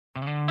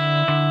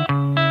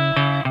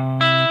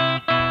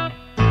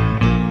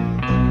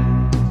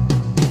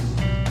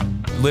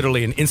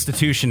literally an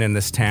institution in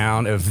this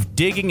town of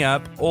digging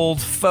up old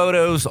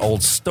photos,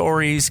 old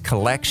stories,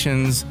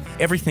 collections,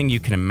 everything you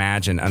can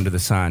imagine under the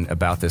sun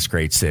about this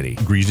great city.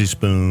 Greasy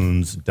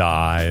spoons,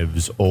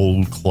 dives,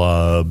 old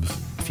clubs.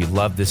 If you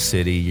love this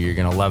city, you're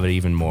going to love it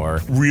even more.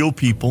 Real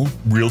people,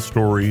 real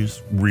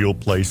stories, real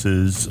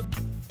places.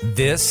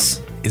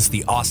 This is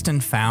the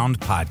Austin Found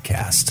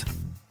Podcast.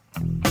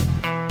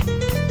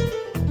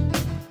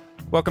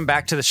 Welcome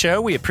back to the show.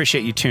 We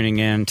appreciate you tuning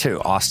in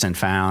to Austin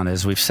Found.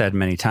 As we've said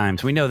many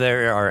times, we know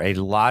there are a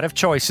lot of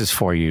choices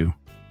for you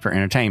for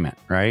entertainment,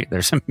 right?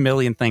 There's a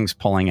million things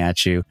pulling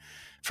at you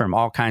from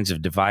all kinds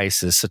of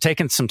devices. So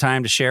taking some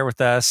time to share with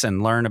us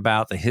and learn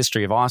about the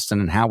history of Austin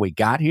and how we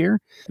got here,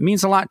 it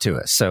means a lot to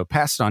us. So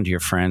pass it on to your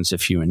friends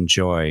if you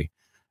enjoy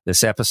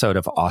this episode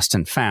of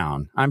Austin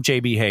Found. I'm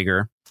JB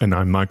Hager. And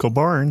I'm Michael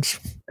Barnes.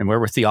 And we're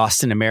with the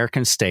Austin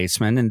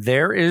American-Statesman. And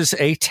there is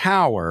a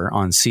tower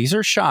on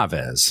Cesar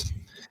Chavez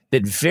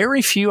that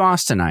very few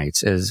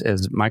Austinites,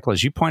 as Michael,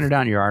 as you pointed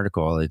out in your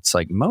article, it's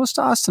like most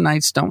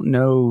Austinites don't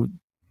know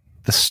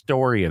the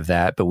story of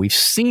that, but we've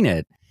seen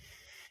it.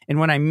 And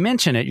when I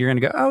mention it, you're going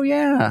to go, oh,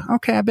 yeah,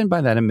 okay, I've been by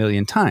that a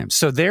million times.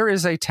 So there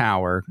is a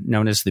tower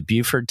known as the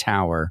Buford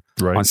Tower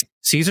on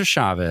Cesar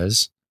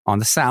Chavez on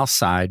the south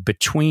side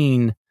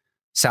between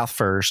South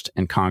First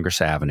and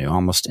Congress Avenue,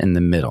 almost in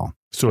the middle.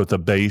 So at the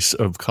base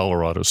of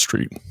Colorado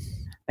Street.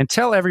 And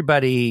tell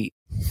everybody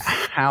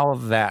how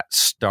that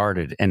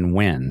started and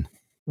when.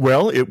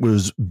 Well, it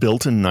was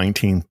built in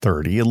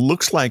 1930. It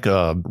looks like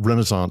a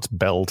Renaissance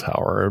bell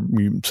tower,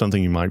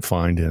 something you might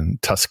find in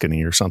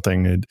Tuscany or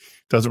something. It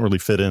doesn't really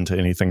fit into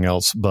anything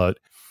else, but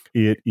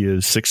it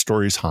is 6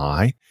 stories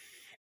high,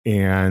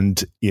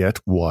 and it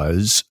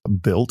was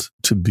built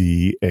to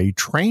be a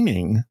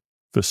training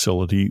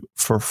facility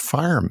for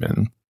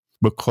firemen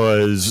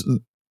because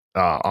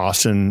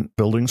Austin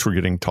buildings were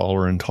getting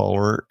taller and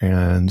taller.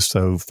 And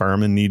so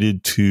firemen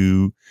needed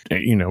to,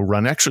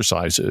 run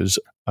exercises,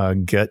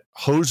 get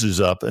hoses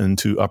up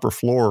into upper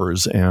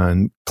floors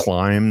and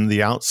climb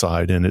the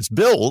outside. And it's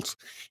built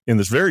in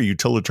this very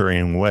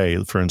utilitarian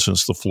way. For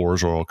instance, the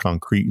floors are all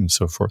concrete and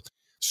so forth,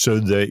 so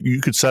that you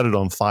could set it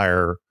on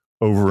fire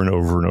over and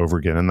over and over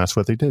again. And that's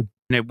what they did.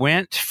 And it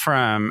went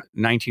from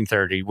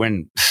 1930,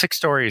 when 6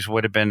 stories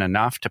would have been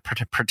enough to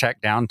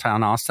protect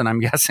downtown Austin,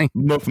 I'm guessing.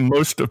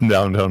 Most of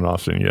downtown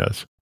Austin,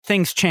 yes.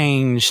 Things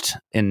changed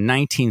in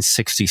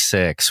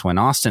 1966 when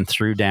Austin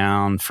threw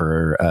down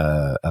for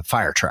a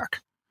fire truck.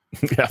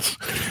 Yes,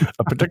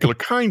 a particular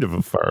kind of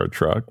a fire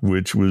truck,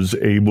 which was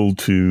able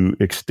to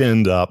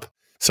extend up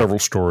several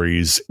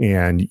stories,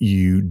 and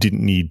you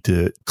didn't need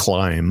to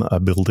climb a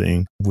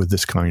building with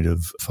this kind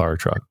of fire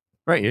truck.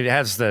 Right. It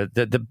has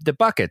the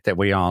bucket that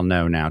we all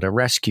know now to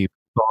rescue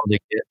people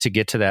to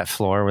get to that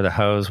floor with a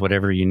hose,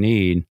 whatever you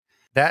need.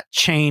 That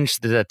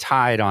changed the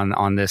tide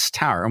on this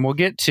tower. And we'll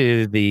get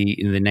to the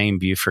name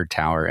Buford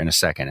Tower in a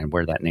second and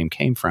where that name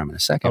came from in a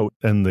second. Oh,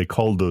 and they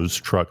called those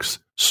trucks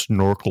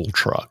snorkel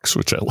trucks,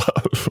 which I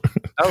love.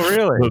 Oh,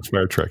 really? Those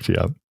fire trucks,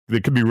 yeah. They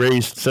could be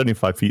raised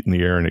 75 feet in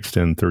the air and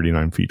extend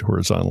 39 feet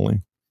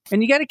horizontally.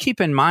 And you got to keep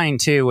in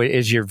mind, too,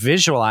 as you're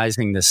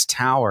visualizing this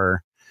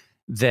tower,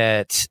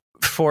 that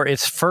for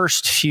its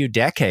first few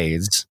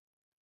decades,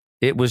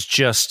 it was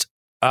just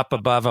up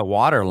above a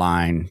water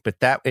line, but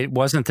that it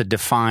wasn't the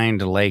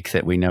defined lake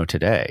that we know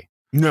today.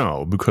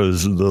 No,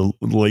 because the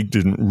lake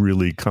didn't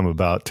really come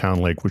about, Town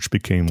Lake, which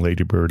became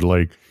Lady Bird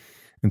Lake,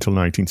 until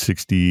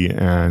 1960.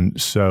 And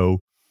so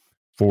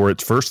for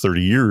its first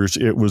 30 years,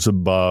 it was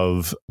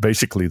above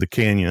basically the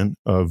canyon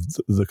of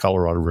the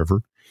Colorado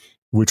River,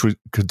 which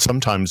could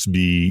sometimes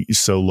be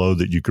so low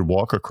that you could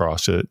walk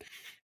across it,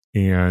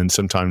 and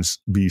sometimes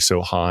be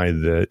so high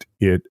that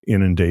it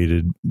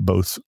inundated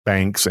both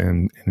banks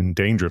and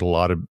endangered a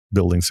lot of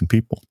buildings and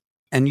people.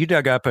 And you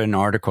dug up an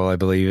article, I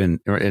believe, in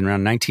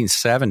around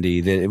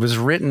 1970 that it was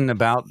written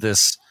about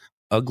this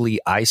ugly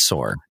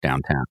eyesore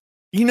downtown.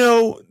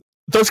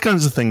 Those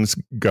kinds of things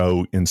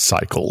go in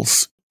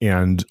cycles.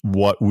 And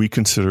what we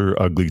consider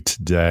ugly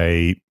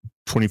today,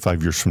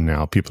 25 years from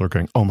now, people are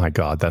going, oh my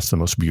God, that's the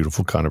most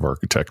beautiful kind of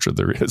architecture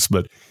there is.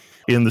 But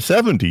in the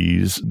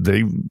 70s,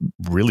 they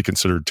really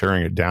considered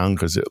tearing it down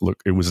because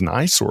it was an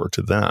eyesore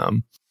to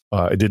them.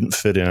 It didn't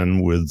fit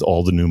in with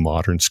all the new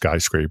modern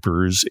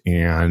skyscrapers,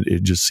 and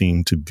it just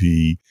seemed to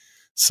be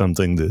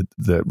something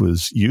that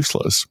was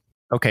useless.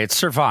 Okay, it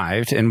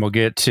survived, and we'll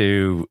get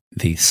to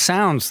the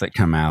sounds that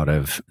come out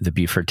of the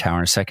Buford Tower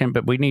in a second,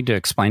 but we need to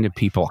explain to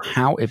people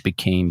how it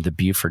became the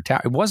Buford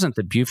Tower. It wasn't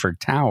the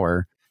Buford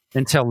Tower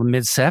until the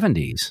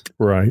mid-70s.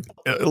 Right.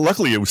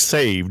 Luckily, it was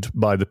saved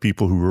by the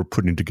people who were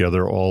putting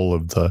together all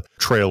of the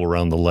trail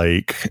around the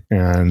lake.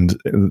 And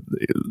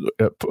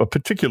a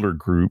particular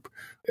group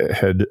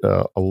had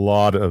a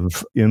lot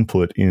of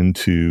input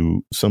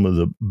into some of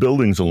the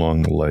buildings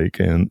along the lake.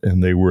 And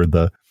they were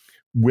the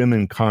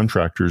women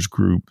contractors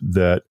group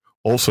that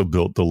also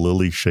built the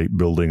lily-shaped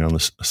building on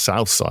the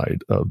south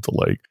side of the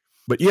lake.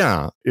 But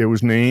yeah, it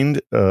was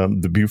named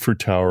the Buford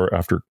Tower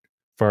after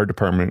Fire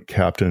Department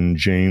Captain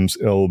James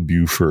L.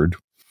 Buford.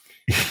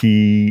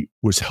 he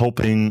was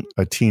helping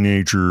a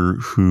teenager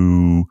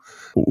who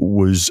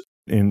was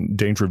in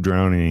danger of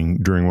drowning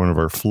during one of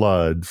our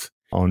floods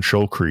on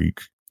Shoal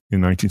Creek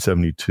in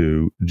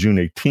 1972, June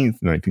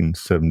 18th,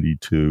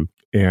 1972.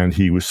 And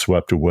he was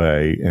swept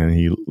away, and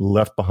he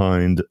left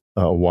behind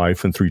a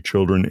wife and 3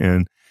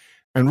 children.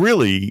 And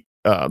really,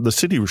 the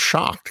city was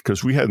shocked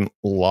because we hadn't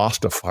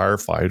lost a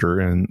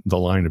firefighter in the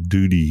line of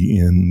duty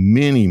in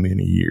many,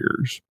 many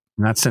years.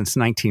 Not since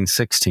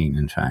 1916,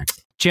 in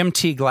fact. Jim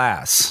T.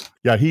 Glass.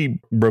 Yeah, he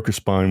broke his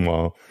spine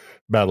while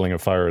battling a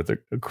fire at the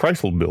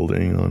Chrysler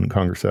building on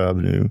Congress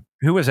Avenue.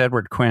 Who was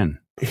Edward Quinn?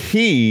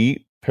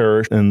 He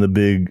perished in the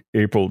big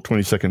April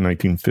 22nd,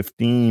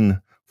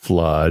 1915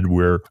 flood,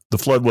 where the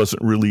flood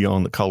wasn't really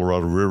on the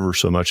Colorado River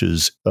so much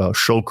as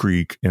Shoal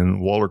Creek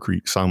and Waller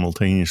Creek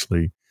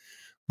simultaneously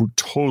were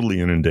totally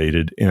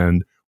inundated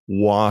and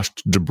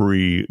washed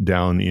debris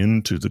down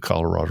into the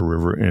Colorado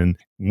River. And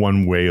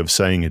one way of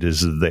saying it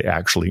is that they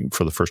actually,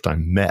 for the first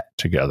time, met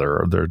together,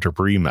 or their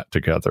debris met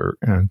together.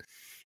 And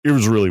it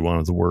was really one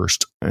of the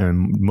worst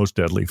and most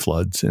deadly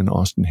floods in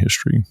Austin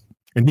history.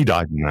 And he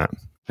died in that.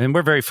 And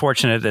we're very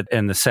fortunate that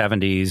in the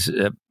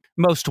 70s,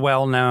 most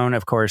well-known,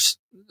 of course,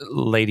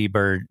 Lady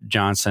Bird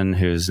Johnson,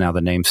 who's now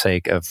the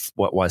namesake of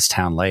what was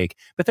Town Lake.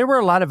 But there were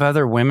a lot of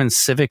other women's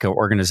civic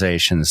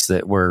organizations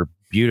that were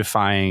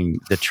beautifying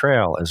the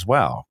trail as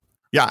well.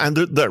 Yeah, and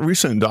that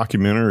recent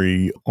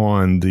documentary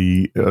on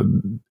the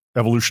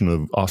evolution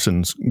of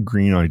Austin's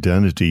green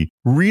identity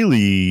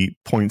really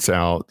points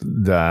out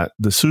that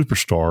the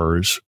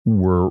superstars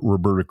were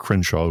Roberta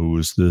Crenshaw, who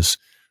was this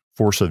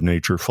force of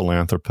nature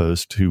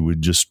philanthropist who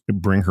would just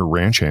bring her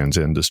ranch hands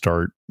in to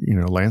start,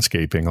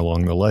 landscaping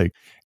along the lake.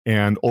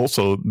 And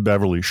also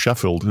Beverly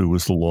Sheffield, who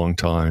was the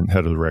longtime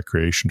head of the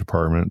recreation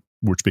department,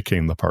 which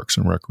became the Parks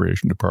and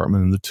Recreation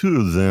Department. And the two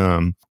of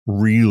them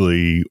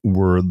really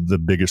were the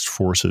biggest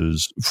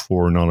forces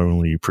for not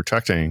only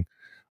protecting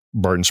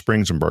Barton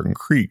Springs and Barton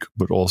Creek,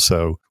 but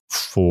also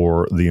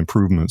for the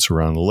improvements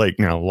around the lake.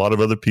 Now, a lot of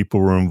other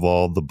people were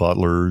involved, the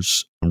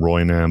Butlers,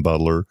 Roy and Ann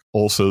Butler,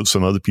 also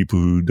some other people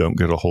who don't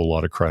get a whole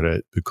lot of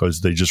credit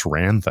because they just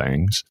ran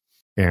things.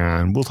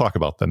 And we'll talk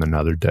about them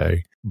another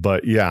day.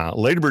 But yeah,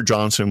 Lady Bird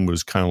Johnson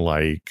was kind of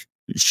like,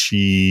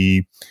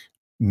 she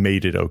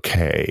made it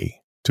okay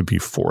to be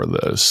for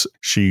this.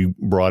 She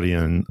brought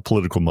in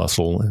political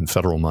muscle and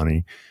federal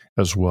money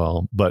as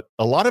well. But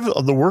a lot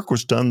of the work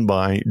was done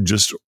by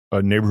just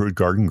neighborhood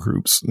garden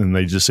groups. And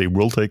they just say,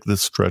 we'll take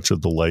this stretch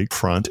of the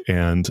lakefront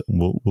and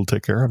we'll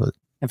take care of it.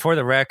 And for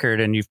the record,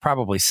 and you've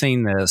probably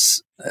seen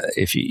this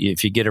if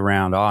you get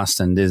around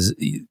Austin, is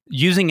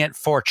using it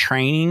for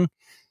training,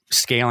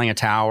 scaling a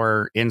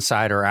tower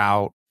inside or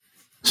out,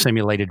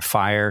 simulated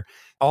fire.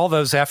 All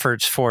those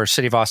efforts for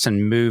City of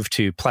Austin moved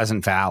to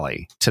Pleasant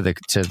Valley, to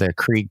the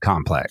Krieg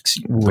complex.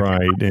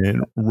 Right,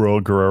 in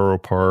Royal Guerrero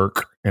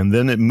Park. And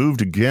then it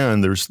moved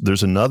again.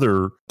 There's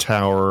another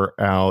tower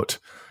out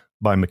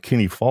by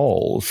McKinney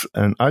Falls.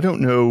 And I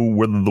don't know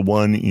whether the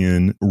one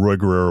in Royal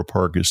Guerrero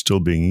Park is still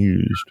being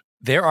used.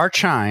 There are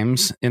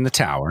chimes in the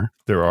tower.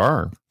 There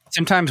are.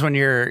 Sometimes when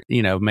you're,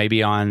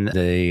 maybe on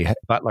the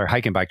Butler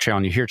Hike and Bike Trail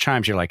and you hear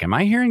chimes, you're like, am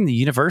I hearing the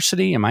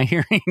university? Am I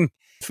hearing...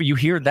 You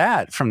hear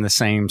that from the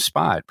same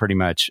spot, pretty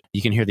much.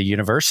 You can hear the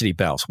university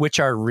bells,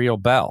 which are real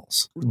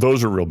bells.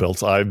 Those are real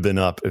bells. I've been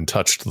up and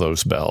touched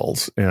those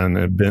bells and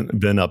have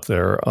been up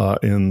there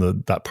in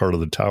that part of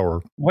the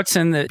tower. What's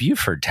in the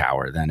Buford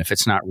Tower, then, if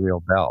it's not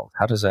real bells?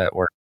 How does that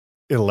work?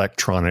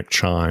 Electronic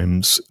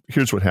chimes.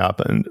 Here's what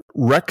happened.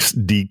 Rex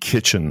D.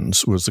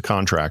 Kitchens was the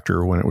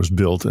contractor when it was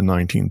built in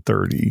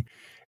 1930.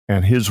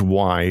 And his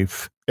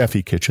wife,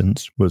 Effie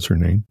Kitchens was her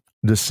name,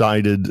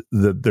 decided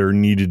that there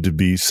needed to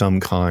be some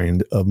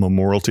kind of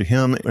memorial to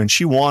him. And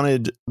she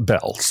wanted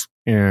bells.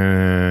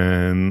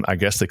 And I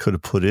guess they could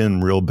have put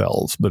in real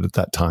bells, but at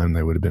that time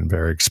they would have been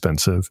very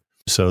expensive.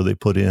 So they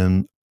put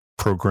in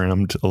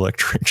programmed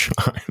electric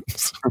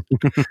chimes,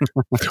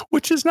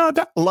 which is not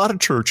that. A lot of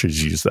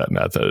churches use that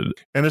method.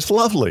 And it's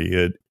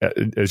lovely.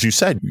 As you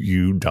said,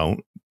 you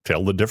don't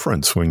tell the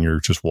difference when you're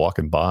just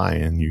walking by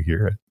and you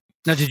hear it.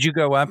 Now, did you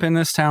go up in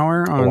this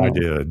tower? Oh, I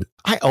did.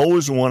 I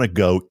always want to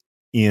go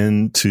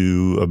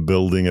into a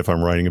building if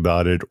I'm writing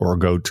about it, or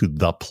go to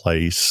the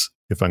place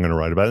if I'm going to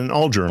write about it. And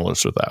all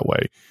journalists are that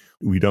way.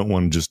 We don't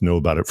want to just know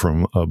about it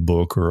from a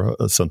book or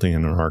something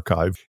in an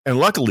archive. And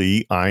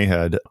luckily, I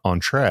had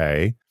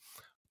entree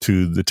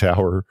to the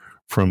tower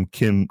from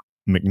Kim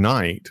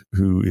McKnight,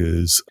 who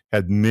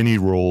had many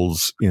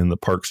roles in the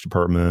Parks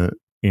Department,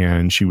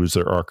 and she was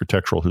their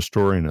architectural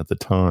historian at the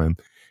time.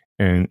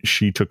 And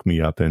she took me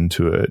up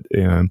into it.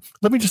 And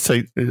let me just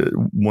say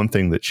one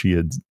thing that she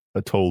had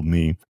told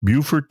me.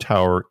 Buford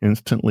Tower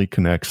instantly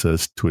connects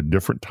us to a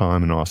different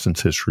time in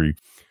Austin's history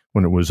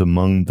when it was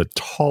among the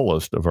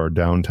tallest of our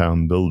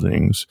downtown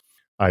buildings.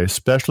 I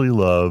especially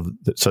love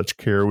that such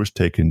care was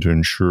taken to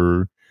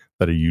ensure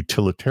that a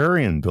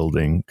utilitarian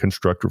building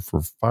constructed for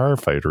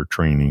firefighter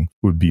training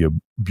would be a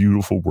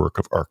beautiful work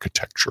of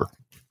architecture.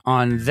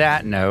 On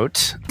that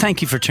note,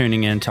 thank you for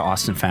tuning in to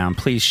Austin Found.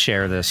 Please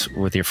share this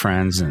with your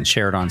friends and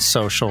share it on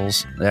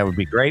socials. That would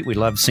be great. We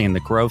love seeing the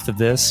growth of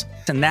this.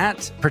 And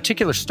that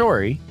particular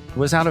story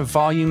was out of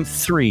Volume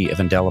 3 of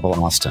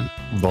Indelible Austin.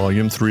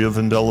 Volume 3 of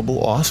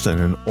Indelible Austin.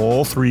 And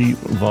all 3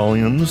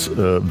 volumes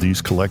of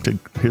these collected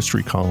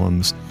history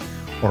columns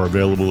are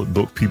available at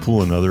Book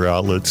People and other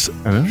outlets.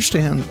 And I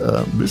understand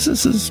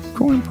business is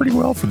going pretty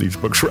well for these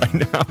books right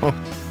now.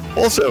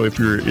 Also, if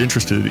you're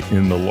interested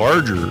in the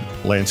larger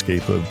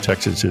landscape of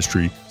Texas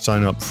history,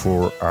 sign up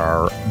for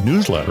our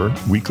newsletter,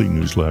 weekly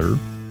newsletter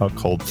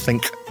called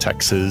Think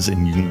Texas,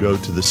 and you can go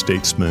to the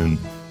Statesman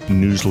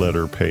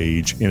newsletter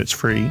page, and it's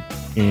free,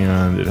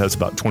 and it has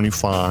about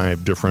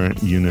 25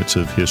 different units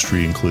of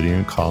history, including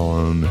a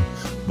column,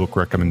 book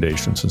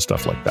recommendations, and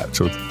stuff like that.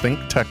 So Think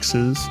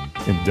Texas,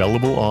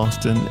 Indelible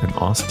Austin, and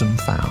Austin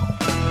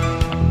Found.